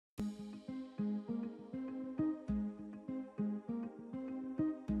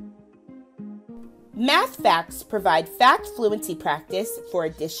Math facts provide fact fluency practice for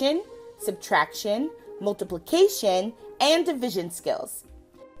addition, subtraction, multiplication, and division skills.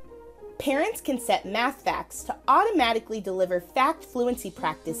 Parents can set math facts to automatically deliver fact fluency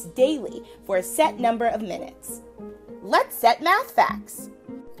practice daily for a set number of minutes. Let's set math facts.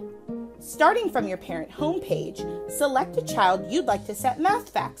 Starting from your parent homepage, select a child you'd like to set math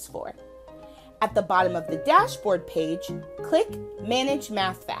facts for. At the bottom of the dashboard page, click Manage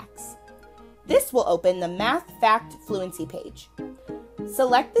Math Facts. This will open the Math Fact Fluency page.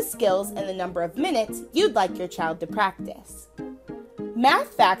 Select the skills and the number of minutes you'd like your child to practice.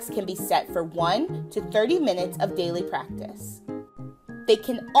 Math facts can be set for 1 to 30 minutes of daily practice. They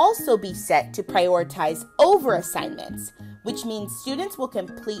can also be set to prioritize over assignments, which means students will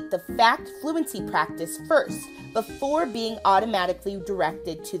complete the fact fluency practice first before being automatically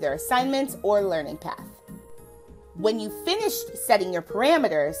directed to their assignments or learning path. When you've finished setting your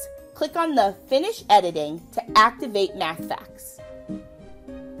parameters, click on the Finish Editing to activate math facts.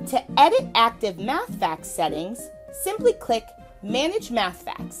 To edit active math facts settings, simply click Manage Math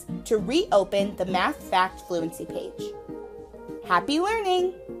Facts to reopen the Math Fact Fluency page. Happy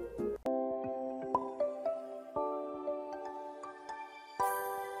learning!